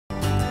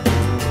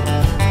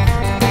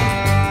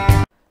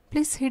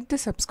Please hit the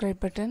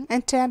subscribe button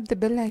and tap the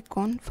bell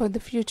icon for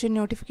the future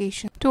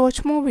notification to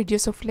watch more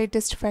videos of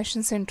latest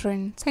fashions and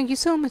trends. Thank you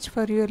so much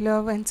for your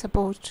love and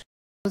support.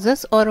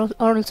 Blouses are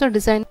also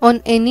designed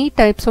on any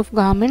types of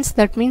garments.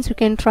 That means you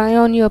can try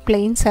on your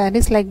plain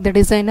sarees like the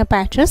designer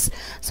patches.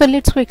 So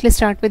let's quickly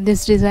start with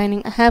this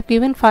designing. I have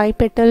given 5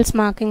 petals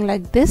marking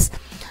like this,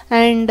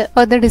 and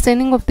for the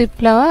designing of the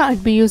flower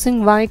I'd be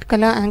using white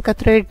color anchor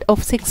thread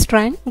of 6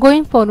 strand,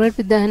 going forward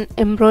with an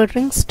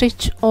embroidering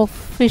stitch of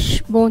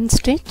fishbone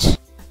stitch,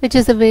 which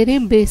is a very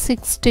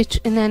basic stitch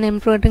in an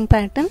embroidering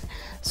pattern.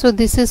 So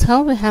this is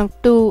how we have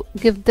to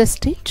give the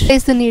stitch.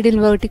 Place the needle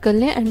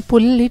vertically and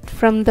pull it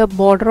from the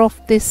border of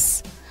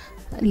this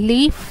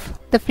leaf,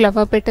 the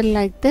flower petal,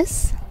 like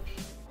this.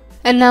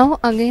 And now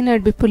again I'll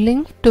be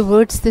pulling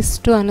towards this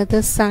to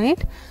another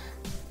side.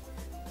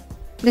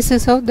 This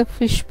is how the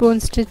fishbone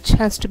stitch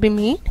has to be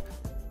made.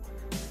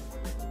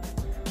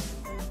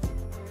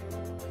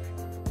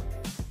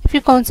 If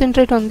you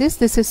concentrate on this,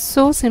 this is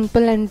so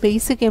simple and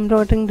basic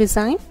embroidering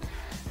design.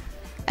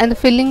 And the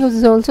filling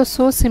is also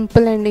so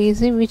simple and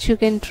easy, which you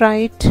can try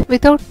it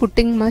without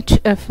putting much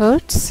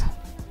efforts.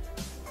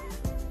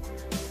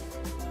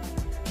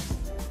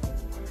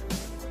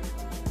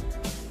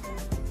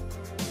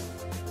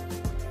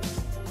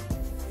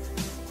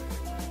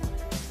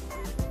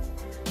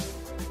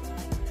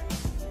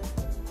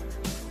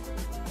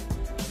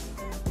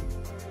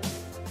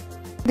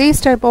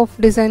 These type of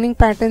designing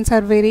patterns are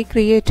very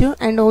creative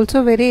and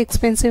also very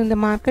expensive in the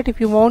market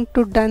if you want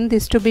to done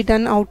this to be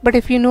done out. But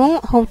if you know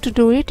how to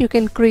do it, you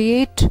can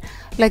create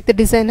like the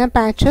designer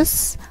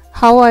patches,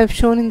 how I have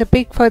shown in the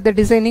pic, for the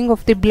designing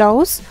of the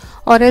blouse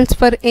or else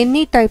for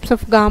any types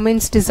of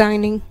garments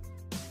designing.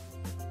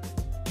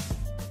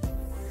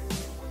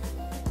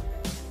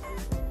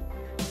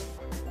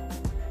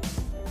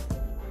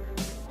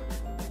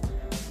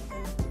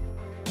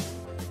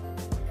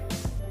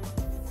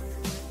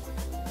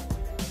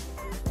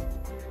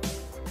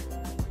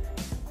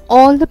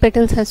 All the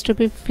petals has to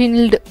be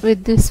filled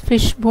with this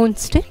fishbone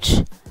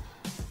stitch.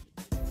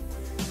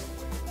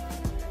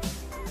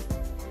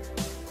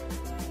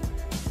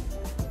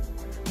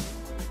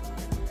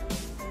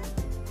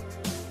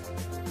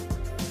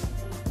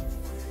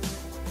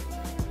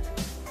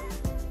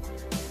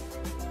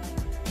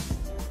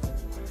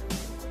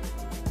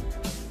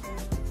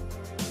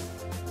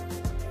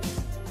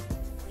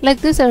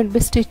 Like this I will be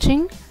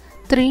stitching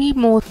 3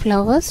 more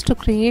flowers to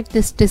create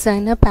this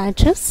designer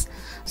patches.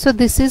 So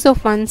this is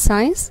of one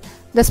size,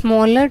 the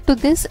smaller to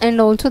this and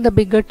also the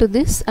bigger to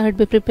this I will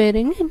be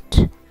preparing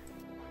it.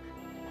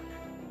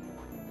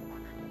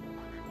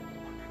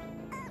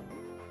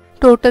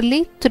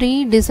 Totally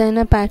 3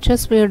 designer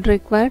patches we would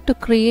require to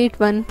create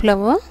one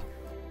flower.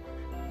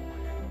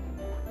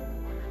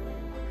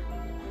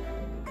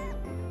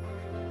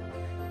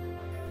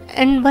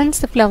 And once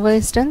the flower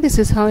is done, this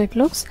is how it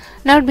looks.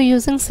 Now I'll be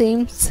using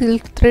same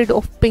silk thread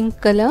of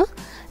pink color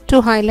to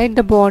highlight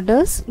the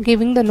borders,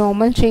 giving the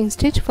normal chain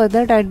stitch. For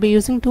that I'll be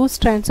using 2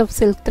 strands of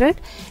silk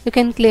thread. You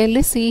can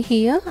clearly see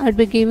here I'll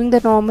be giving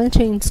the normal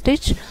chain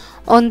stitch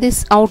on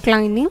this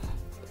outlining.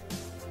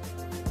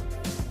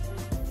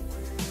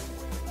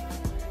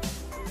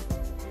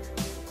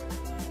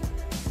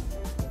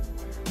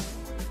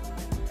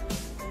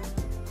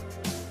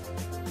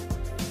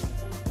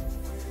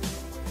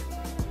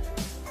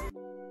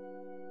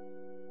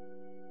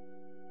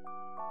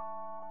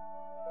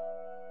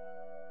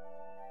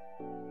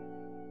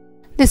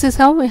 This is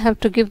how we have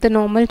to give the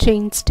normal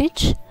chain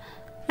stitch,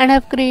 and I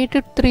have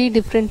created 3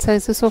 different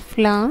sizes of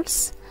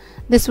flowers.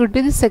 This would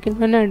be the second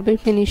one I will be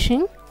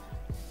finishing.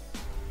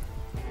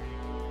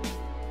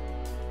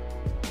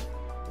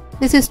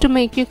 This is to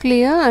make you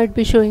clear. I would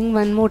be showing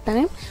one more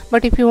time,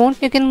 but if you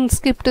want you can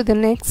skip to the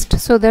next,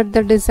 so that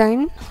the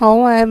design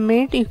how I have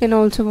made you can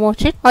also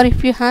watch it. Or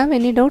if you have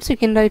any doubts you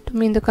can write to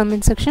me in the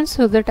comment section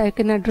so that I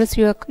can address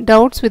your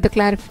doubts with the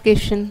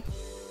clarification.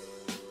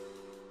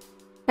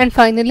 And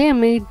finally I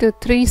made the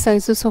 3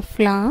 sizes of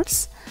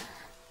flowers.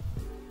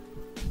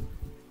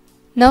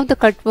 Now the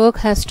cut work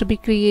has to be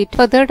created.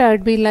 For that I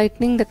would be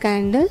lightening the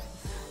candle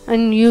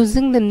and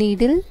using the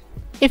needle.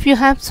 If you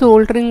have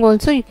soldering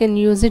also you can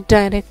use it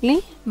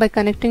directly by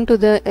connecting to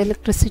the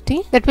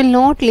electricity. That will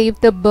not leave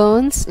the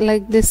burns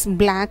like this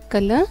black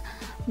color.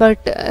 But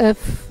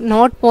if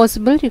not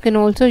possible you can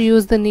also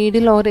use the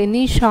needle or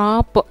any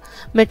sharp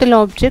metal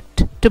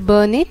object to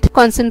burn it.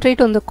 Concentrate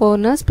on the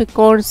corners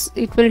because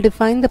it will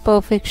define the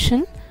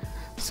perfection.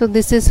 So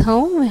this is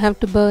how we have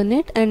to burn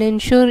it, and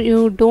ensure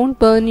you don't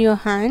burn your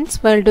hands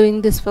while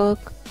doing this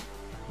work.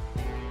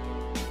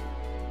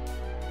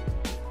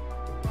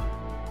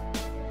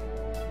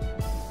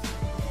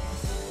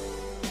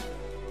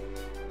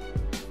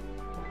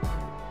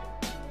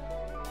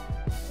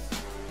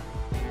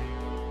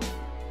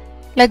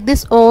 Like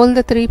this all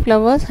the 3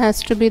 flowers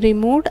has to be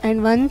removed,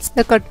 and once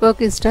the cut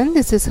work is done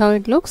this is how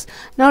it looks.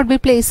 Now I'll be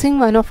placing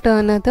one after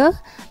another.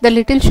 The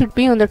little should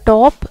be on the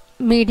top,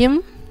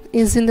 medium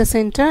is in the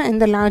center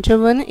and the larger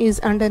one is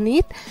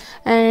underneath.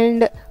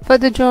 And for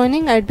the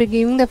joining, I'd be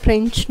giving the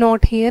French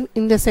knot here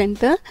in the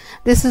center.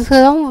 This is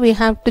how we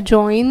have to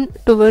join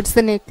towards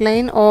the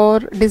neckline or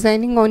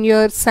designing on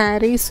your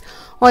saris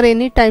or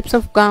any types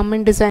of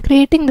garment design,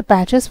 creating the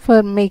patches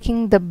for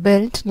making the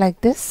belt like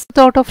this.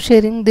 Thought of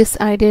sharing this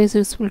idea is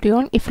useful to you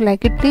all. If you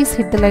like it, please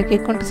hit the like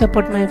icon to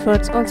support my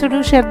efforts. Also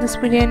do share this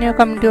video in your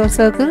community or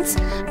circles,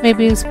 may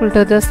be useful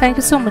to others. Thank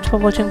you so much for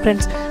watching,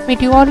 friends.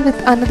 Meet you all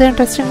with another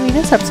interesting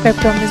video. Subscribe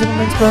to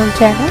AmazingWomensWorld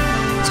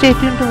channel. Stay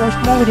tuned to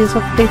watch more videos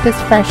of latest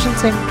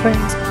fashions and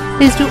trends.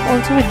 Please do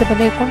also hit the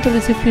bell icon to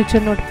receive future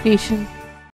notifications.